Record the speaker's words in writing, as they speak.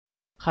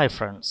Hi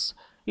friends,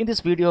 in this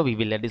video we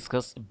will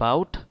discuss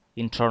about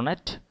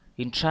Intranet,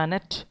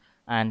 Intranet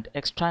and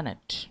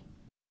Extranet.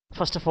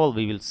 First of all,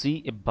 we will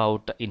see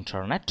about the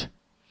Internet.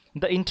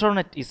 The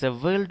Internet is a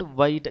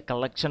worldwide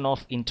collection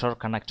of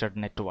interconnected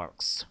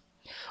networks.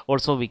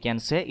 Also, we can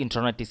say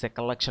Internet is a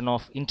collection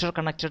of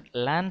interconnected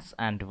LANs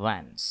and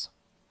WANs.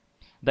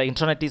 The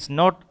Internet is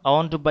not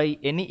owned by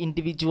any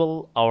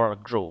individual or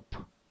group.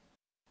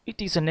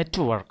 It is a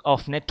network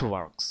of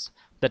networks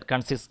that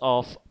consists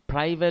of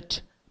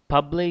private,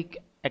 public,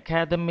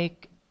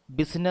 academic,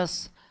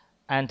 business,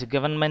 and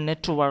government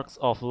networks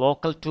of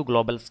local to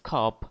global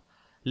scope,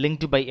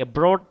 linked by a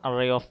broad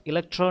array of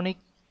electronic,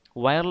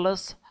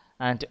 wireless,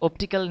 and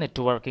optical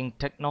networking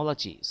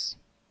technologies.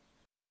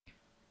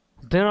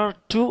 There are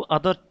two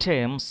other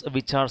terms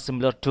which are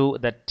similar to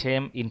the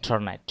term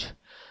Internet,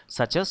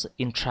 such as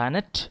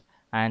Intranet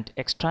and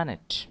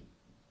Extranet.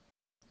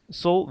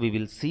 So we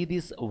will see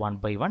this one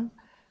by one.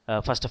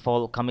 First of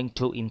all, coming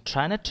to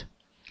Intranet.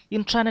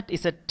 Intranet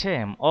is a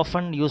term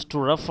often used to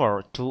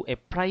refer to a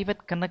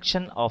private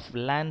connection of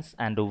LANs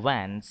and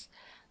WANs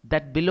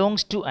that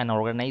belongs to an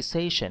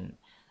organization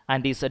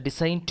and is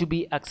designed to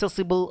be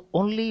accessible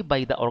only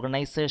by the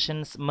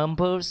organization's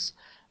members,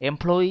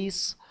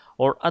 employees,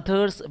 or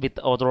others with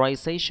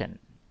authorization.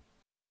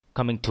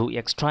 Coming to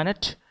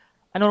Extranet.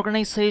 An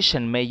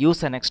organization may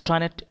use an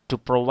extranet to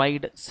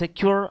provide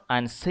secure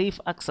and safe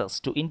access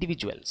to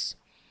individuals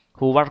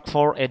who work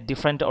for a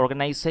different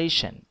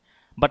organization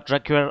but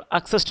require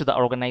access to the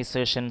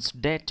organization's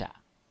data.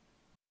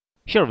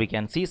 Here we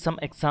can see some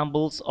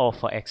examples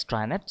of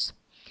extranets.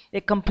 A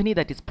company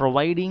that is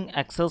providing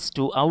access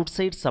to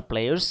outside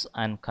suppliers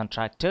and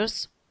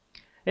contractors.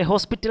 A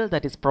hospital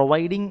that is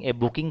providing a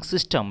booking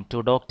system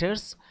to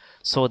doctors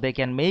so they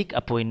can make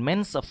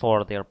appointments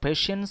for their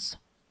patients.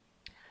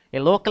 A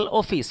local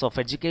office of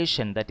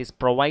education that is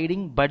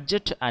providing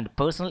budget and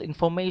personal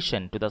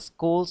information to the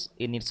schools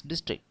in its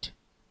district.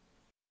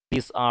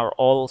 These are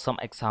all some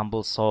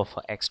examples of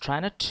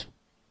extranet.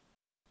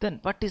 Then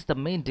what is the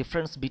main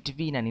difference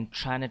between an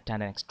intranet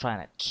and an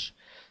extranet?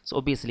 So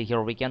obviously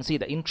here we can see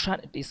the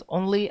intranet is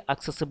only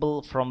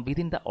accessible from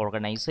within the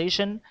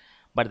organization,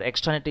 but the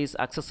extranet is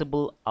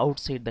accessible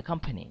outside the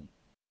company.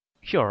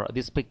 Here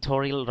this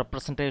pictorial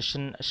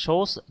representation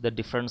shows the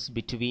difference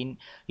between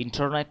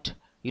Internet,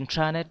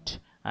 Intranet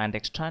and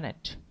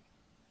Extranet.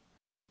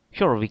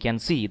 Here we can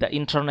see the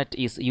Internet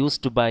is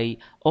used by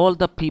all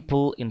the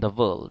people in the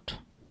world,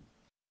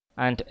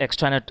 and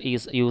Extranet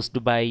is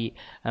used by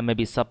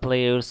maybe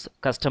suppliers,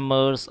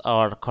 customers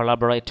or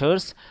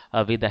collaborators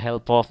with the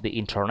help of the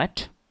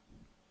Internet.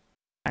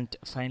 And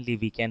finally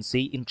we can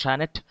see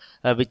Intranet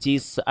which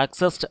is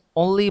accessed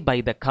only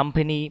by the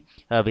company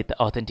with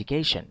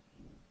authentication.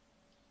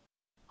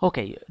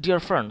 Okay, dear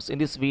friends, in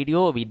this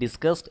video we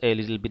discussed a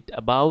little bit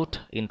about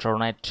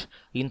Internet,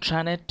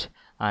 Intranet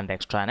and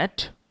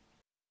Extranet.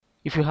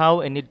 If you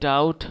have any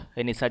doubt,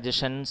 any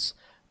suggestions,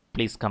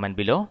 please comment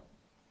below.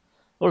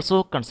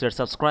 Also consider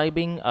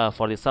subscribing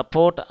for the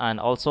support and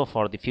also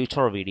for the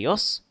future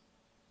videos.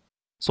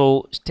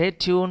 So stay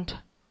tuned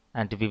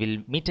and we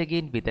will meet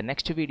again with the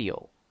next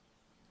video.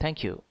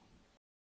 Thank you.